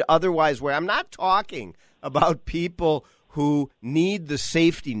who could otherwise wear, I'm not talking about people who need the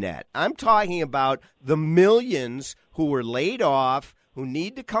safety net. I'm talking about the millions who were laid off, who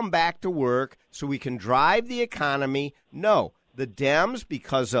need to come back to work so we can drive the economy. No, the Dems,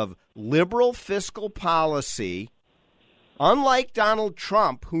 because of liberal fiscal policy, unlike Donald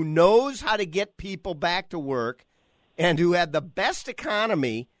Trump, who knows how to get people back to work and who had the best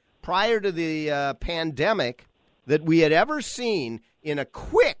economy prior to the pandemic that we had ever seen in a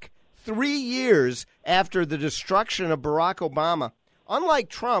quick 3 years after the destruction of Barack Obama. Unlike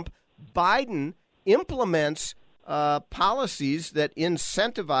Trump, Biden implements policies that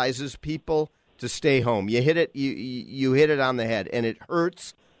incentivizes people to stay home. You hit it. You hit it on the head, and it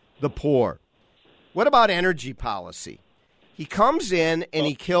hurts the poor. What about energy policy? He comes in and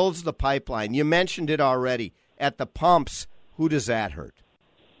he kills the pipeline. You mentioned it already. At the pumps, who does that hurt?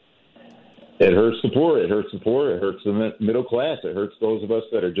 It hurts the poor. It hurts the poor. It hurts the middle class. It hurts those of us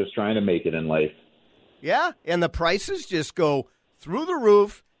that are just trying to make it in life. Yeah, and the prices just go through the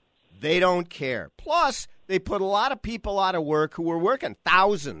roof. They don't care. Plus, they put a lot of people out of work who were working,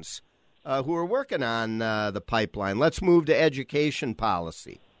 thousands who are working on the pipeline. Let's move to education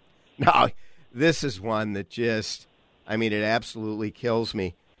policy. Now, this is one that just, it absolutely kills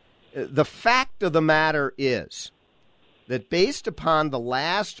me. The fact of the matter is that based upon the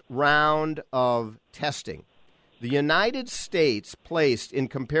last round of testing, the United States placed in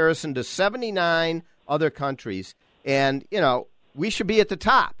comparison to 79 other countries, and, we should be at the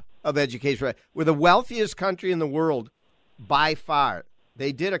top of education. We're the wealthiest country in the world by far.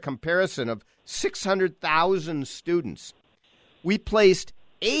 They did a comparison of 600,000 students. We placed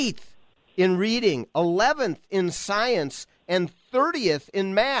 8th in reading, 11th in science, and 30th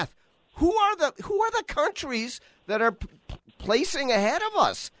in math. Who are the countries that are placing ahead of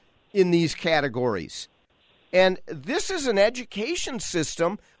us in these categories? And this is an education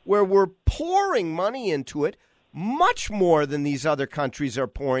system where we're pouring money into it, much more than these other countries are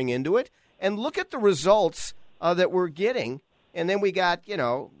pouring into it. And look at the results that we're getting. And then we got,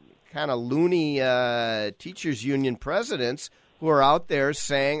 kind of loony teachers union presidents who are out there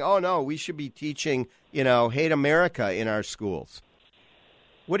saying, oh, no, we should be teaching, hate America in our schools.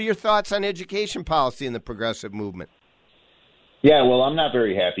 What are your thoughts on education policy in the progressive movement? Yeah, well, I'm not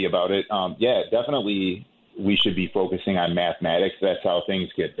very happy about it. Definitely we should be focusing on mathematics. That's how things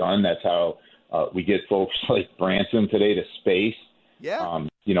get done. That's how we get folks like Branson today to space. Yeah.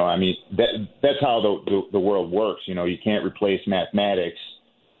 That's how the world works. You can't replace mathematics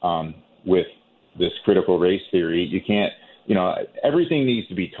with this critical race theory. You can't, everything needs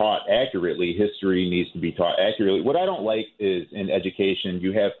to be taught accurately. History needs to be taught accurately. What I don't like is in education,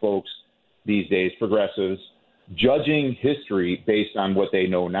 you have folks these days, progressives, judging history based on what they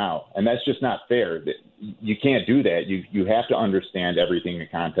know now. And that's just not fair. You can't do that. You have to understand everything in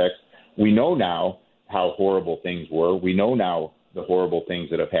context. We know now how horrible things were. We know now the horrible things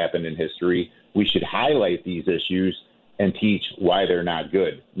that have happened in history. We should highlight these issues and teach why they're not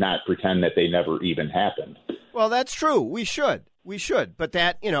good, not pretend that they never even happened. Well, that's true. We should. But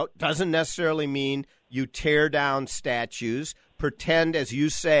that, doesn't necessarily mean you tear down statues, pretend, as you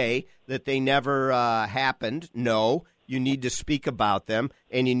say, that they never happened. No, you need to speak about them,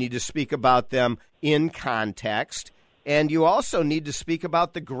 and you need to speak about them in context. And you also need to speak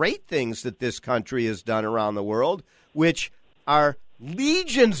about the great things that this country has done around the world, which are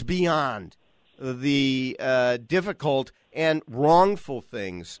legions beyond the difficult and wrongful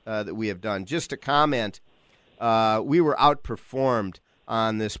things that we have done. Just to comment, we were outperformed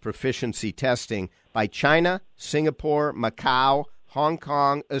on this proficiency testing by China, Singapore, Macau, Hong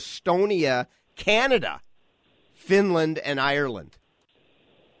Kong, Estonia, Canada, Finland, and Ireland.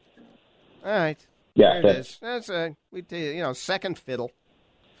 All right. Yeah, there it is. That's second fiddle.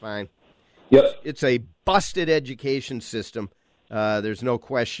 Fine. Yep. It's a busted education system. There's no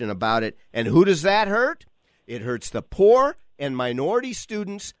question about it. And who does that hurt? It hurts the poor and minority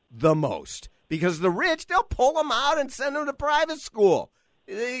students the most. Because the rich, they'll pull them out and send them to private school.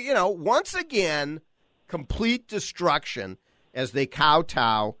 Once again, complete destruction as they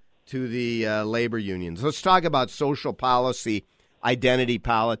kowtow to the labor unions. Let's talk about social policy, identity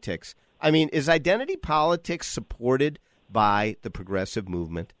politics. Is identity politics supported by the progressive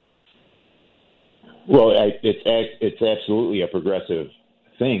movement? Well, it's absolutely a progressive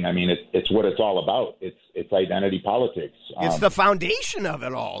thing. It's what it's all about. It's identity politics. It's the foundation of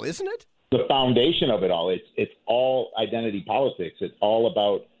it all, isn't it? The foundation of it all. It's all identity politics. It's all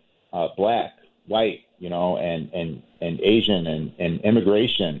about black, white, and Asian and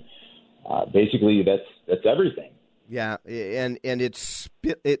immigration. Basically, that's everything. Yeah, and it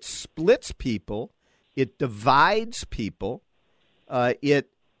splits people, it divides people, it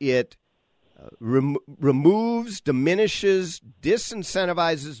removes, diminishes,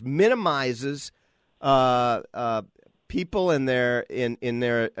 disincentivizes, minimizes people in their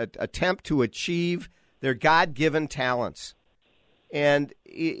attempt to achieve their God-given talents. And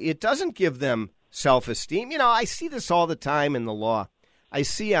it doesn't give them self-esteem. I see this all the time in the law. I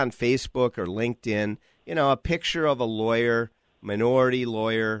see on Facebook or LinkedIn, a picture of a lawyer, minority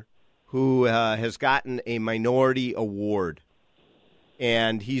lawyer, who has gotten a minority award.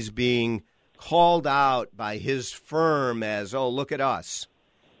 And he's being called out by his firm as, oh, look at us.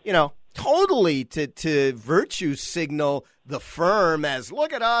 Totally to virtue signal the firm as,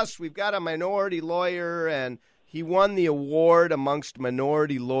 look at us, we've got a minority lawyer, and he won the award amongst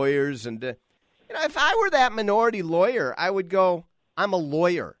minority lawyers. And, if I were that minority lawyer, I would go, I'm a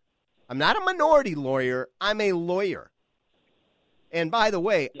lawyer. I'm not a minority lawyer, I'm a lawyer. And by the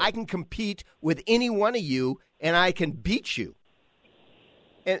way, I can compete with any one of you, and I can beat you.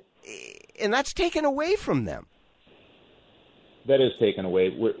 And that's taken away from them. That is taken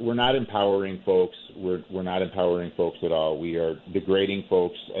away. We're not empowering folks. We're not empowering folks at all. We are degrading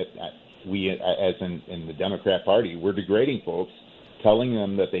folks. As in the Democrat Party, we're degrading folks, telling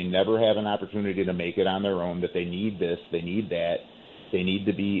them that they never have an opportunity to make it on their own, that they need this, they need that, they need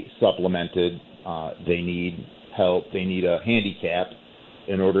to be supplemented, they need help, they need a handicap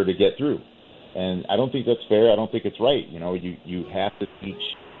in order to get through. And I don't think that's fair. I don't think it's right. You have to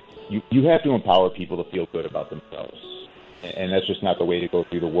teach, you have to empower people to feel good about themselves. And that's just not the way to go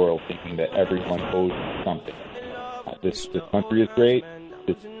through the world, thinking that everyone owes something. This country is great.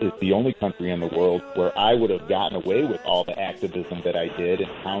 This is the only country in the world where I would have gotten away with all the activism that I did, and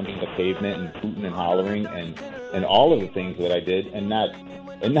pounding the pavement and hooting and hollering and all of the things that I did, and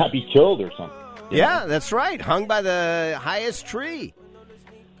not be killed or something. Yeah, that's right. Hung by the highest tree.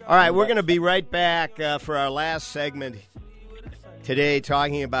 All right, we're going to be right back for our last segment today,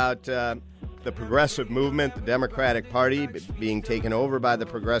 talking about the progressive movement, the Democratic Party being taken over by the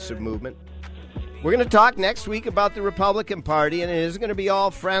progressive movement. We're going to talk next week about the Republican Party, and it isn't going to be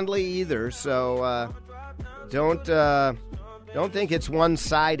all friendly either. So don't think it's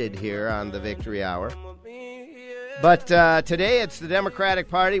one-sided here on the Victory Hour. But today it's the Democratic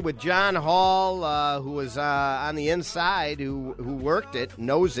Party with John Hall, who was on the inside, who worked it,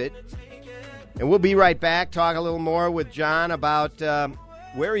 knows it. And we'll be right back, talk a little more with John about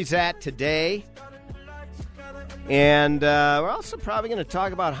where he's at today. And we're also probably going to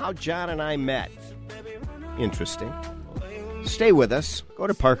talk about how John and I met. Interesting. Stay with us. Go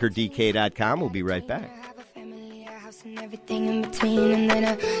to parkerdk.com. We'll be right back. And everything in between, and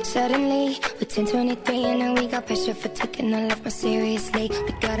then suddenly we're 10:23, and then we got pressure for taking our life more seriously.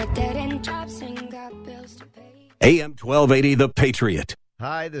 We got a dead end jobs and got bills to pay. AM 1280, The Patriot.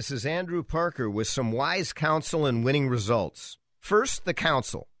 Hi, this is Andrew Parker with some wise counsel and winning results. First, the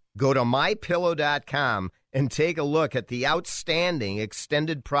counsel. Go to mypillow.com and take a look at the outstanding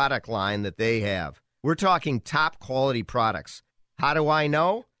extended product line that they have. We're talking top quality products. How do I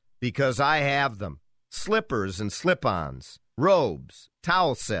know? Because I have them. Slippers and slip-ons, robes,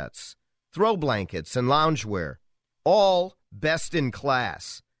 towel sets, throw blankets, and loungewear. All best in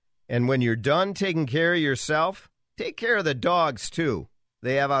class. And when you're done taking care of yourself, take care of the dogs, too.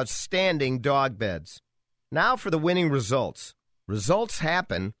 They have outstanding dog beds. Now for the winning results. Results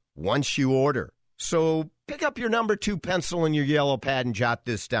happen once you order. So pick up your number 2 pencil and your yellow pad and jot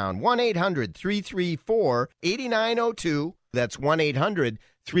this down. 1-800-334-8902. That's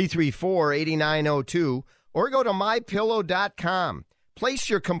 1-800-334-8902. Or go to mypillow.com. Place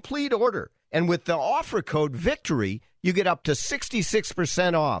your complete order. And with the offer code VICTORY, you get up to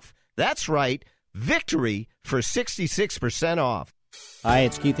 66% off. That's right, VICTORY for 66% off. Hi,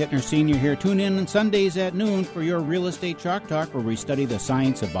 it's Keith Hittner Sr. here. Tune in on Sundays at noon for your Real Estate Chalk Talk, where we study the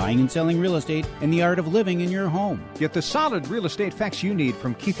science of buying and selling real estate and the art of living in your home. Get the solid real estate facts you need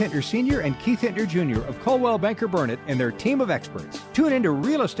from Keith Hittner Sr. and Keith Hittner Jr. of Coldwell Banker Burnett and their team of experts. Tune in to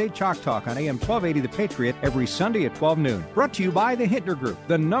Real Estate Chalk Talk on AM 1280 The Patriot every Sunday at 12 noon. Brought to you by the Hittner Group,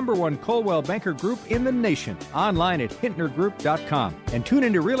 the #1 Coldwell Banker Group in the nation. Online at HittnerGroup.com. And tune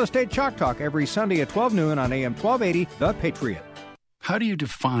in to Real Estate Chalk Talk every Sunday at 12 noon on AM 1280 The Patriot. How do you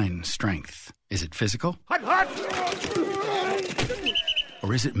define strength? Is it physical?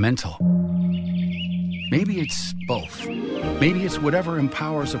 Or is it mental? Maybe it's both. Maybe it's whatever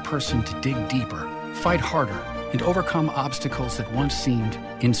empowers a person to dig deeper, fight harder, and overcome obstacles that once seemed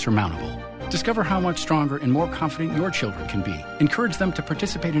insurmountable. Discover how much stronger and more confident your children can be. Encourage them to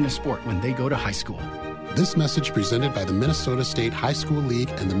participate in a sport when they go to high school. This message presented by the Minnesota State High School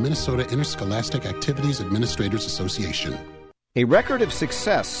League and the Minnesota Interscholastic Activities Administrators Association. A record of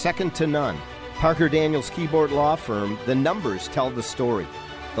success second to none. Parker Daniels Keyboard Law Firm, the numbers tell the story.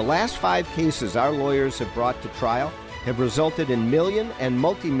 The last 5 cases our lawyers have brought to trial have resulted in million and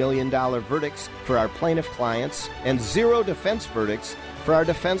multi-million-dollar verdicts for our plaintiff clients and 0 defense verdicts for our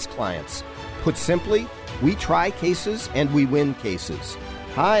defense clients. Put simply, we try cases and we win cases.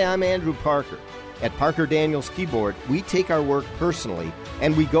 Hi, I'm Andrew Parker. At Parker Daniels Keyboard, we take our work personally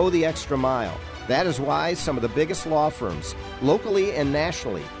and we go the extra mile. That is why some of the biggest law firms, locally and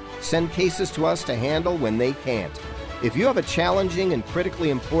nationally, send cases to us to handle when they can't. If you have a challenging and critically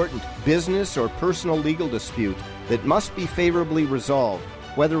important business or personal legal dispute that must be favorably resolved,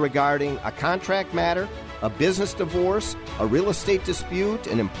 whether regarding a contract matter, a business divorce, a real estate dispute,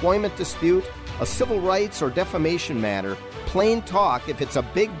 an employment dispute, a civil rights or defamation matter, plain talk, if it's a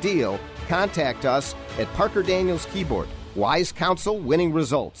big deal, contact us at Parker Daniels Keyboard. Wise counsel, winning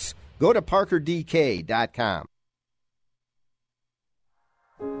results. Go to parkerdk.com.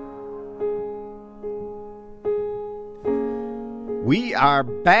 We are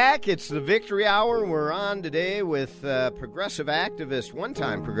back. It's the Victory Hour. We're on today with progressive activist,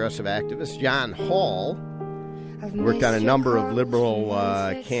 one-time progressive activist, John Hall. Worked on a number of liberal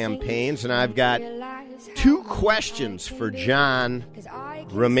campaigns, and I've got two questions for John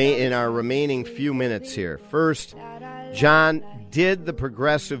in our remaining few minutes here. First, John, did the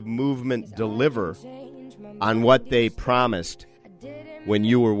progressive movement deliver on what they promised when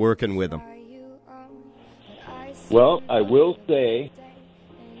you were working with them? Well, I will say,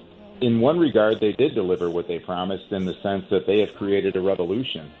 in one regard, they did deliver what they promised in the sense that they have created a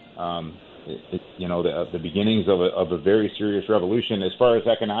revolution. The beginnings of a very serious revolution. As far as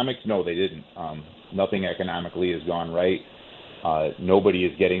economics, no, they didn't. Nothing economically has gone right. Nobody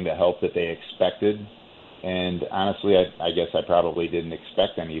is getting the help that they expected. And honestly, I guess I probably didn't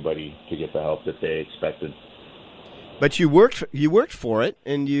expect anybody to get the help that they expected. But you worked for it,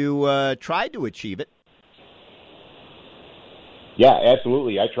 and you tried to achieve it. Yeah,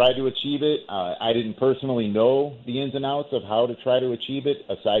 absolutely. I tried to achieve it. I didn't personally know the ins and outs of how to try to achieve it,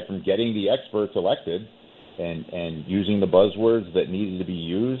 aside from getting the experts elected and using the buzzwords that needed to be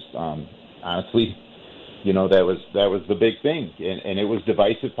used. Honestly, that was the big thing, and it was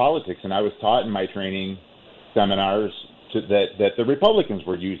divisive politics. And I was taught in my training seminars that the Republicans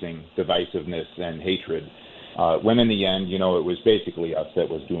were using divisiveness and hatred, when in the end, it was basically us that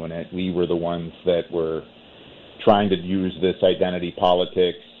was doing it. We were the ones that were trying to use this identity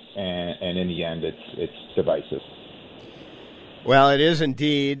politics, and in the end, it's divisive. Well, it is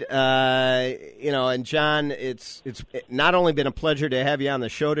indeed. And John, it's not only been a pleasure to have you on the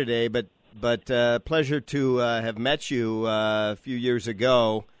show today, but pleasure to have met you a few years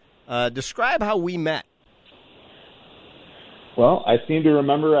ago. Describe how we met. Well, I seem to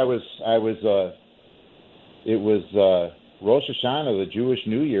remember it was Rosh Hashanah, the Jewish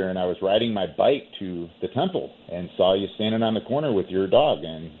New Year, and I was riding my bike to the temple and saw you standing on the corner with your dog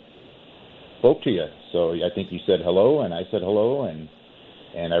and spoke to you. So I think you said hello, and I said hello, and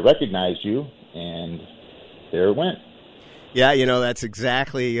I recognized you, and there it went. Yeah, that's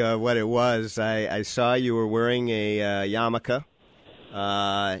exactly what it was. I saw you were wearing a yarmulke,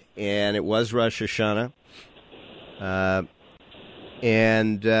 and it was Rosh Hashanah.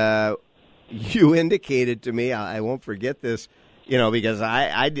 And you indicated to me, I won't forget this, because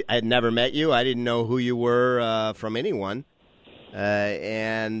I had never met you. I didn't know who you were from anyone.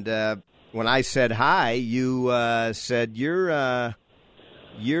 And when I said hi, you said, you're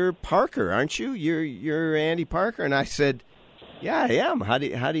Parker, aren't you? You're Andy Parker. And I said, yeah, I am. How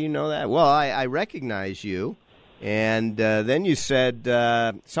do you know that? Well, I recognize you. And then you said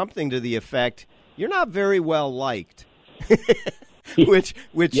something to the effect, you're not very well liked. which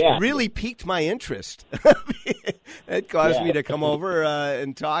really piqued my interest. It caused me to come over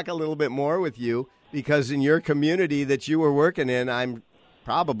and talk a little bit more with you, because in your community that you were working in, I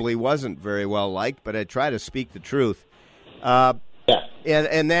probably wasn't very well liked, but I try to speak the truth. And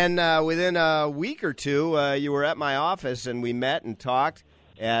then within a week or two, you were at my office, and we met and talked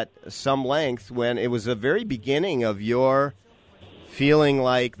at some length when it was the very beginning of your feeling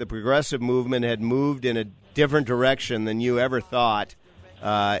like the progressive movement had moved in a different direction than you ever thought,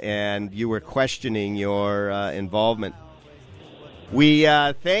 and you were questioning your involvement. We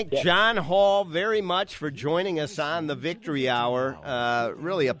thank John Hall very much for joining us on the Victory Hour.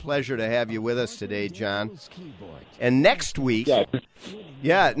 Really a pleasure to have you with us today, John. And next week, we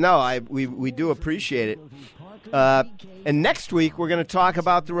do appreciate it. And next week, we're going to talk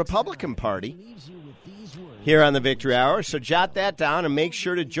about the Republican Party here on the Victory Hour. So jot that down and make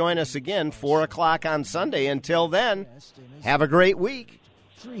sure to join us again, 4 o'clock on Sunday. Until then, have a great week.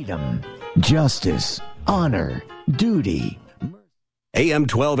 Freedom, justice, honor, duty. AM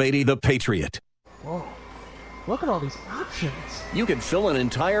 1280, The Patriot. Whoa, look at all these options. You can fill an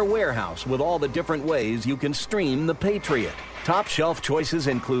entire warehouse with all the different ways you can stream The Patriot. Top shelf choices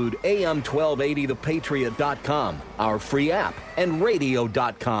include AM1280thepatriot.com, our free app, and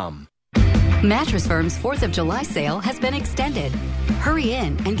radio.com. Mattress Firm's 4th of July sale has been extended. Hurry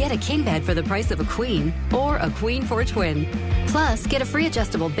in and get a king bed for the price of a queen or a queen for a twin. Plus, get a free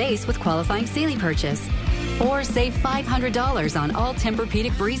adjustable base with qualifying Sealy purchase. Or save $500 on all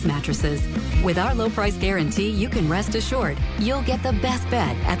Tempur-Pedic Breeze mattresses. With our low price guarantee, you can rest assured you'll get the best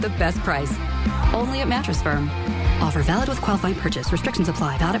bed at the best price. Only at Mattress Firm. Offer valid with qualifying purchase. Restrictions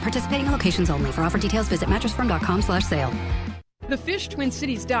apply. Valid at participating locations only. For offer details, visit mattressfirm.com/sale.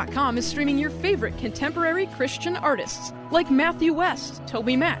 TheFishTwinCities.com is streaming your favorite contemporary Christian artists like Matthew West,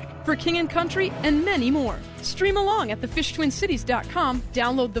 Toby Mac, For King and Country, and many more. Stream along at TheFishTwinCities.com,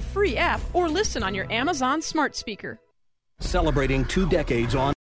 download the free app, or listen on your Amazon smart speaker. Celebrating 2 decades on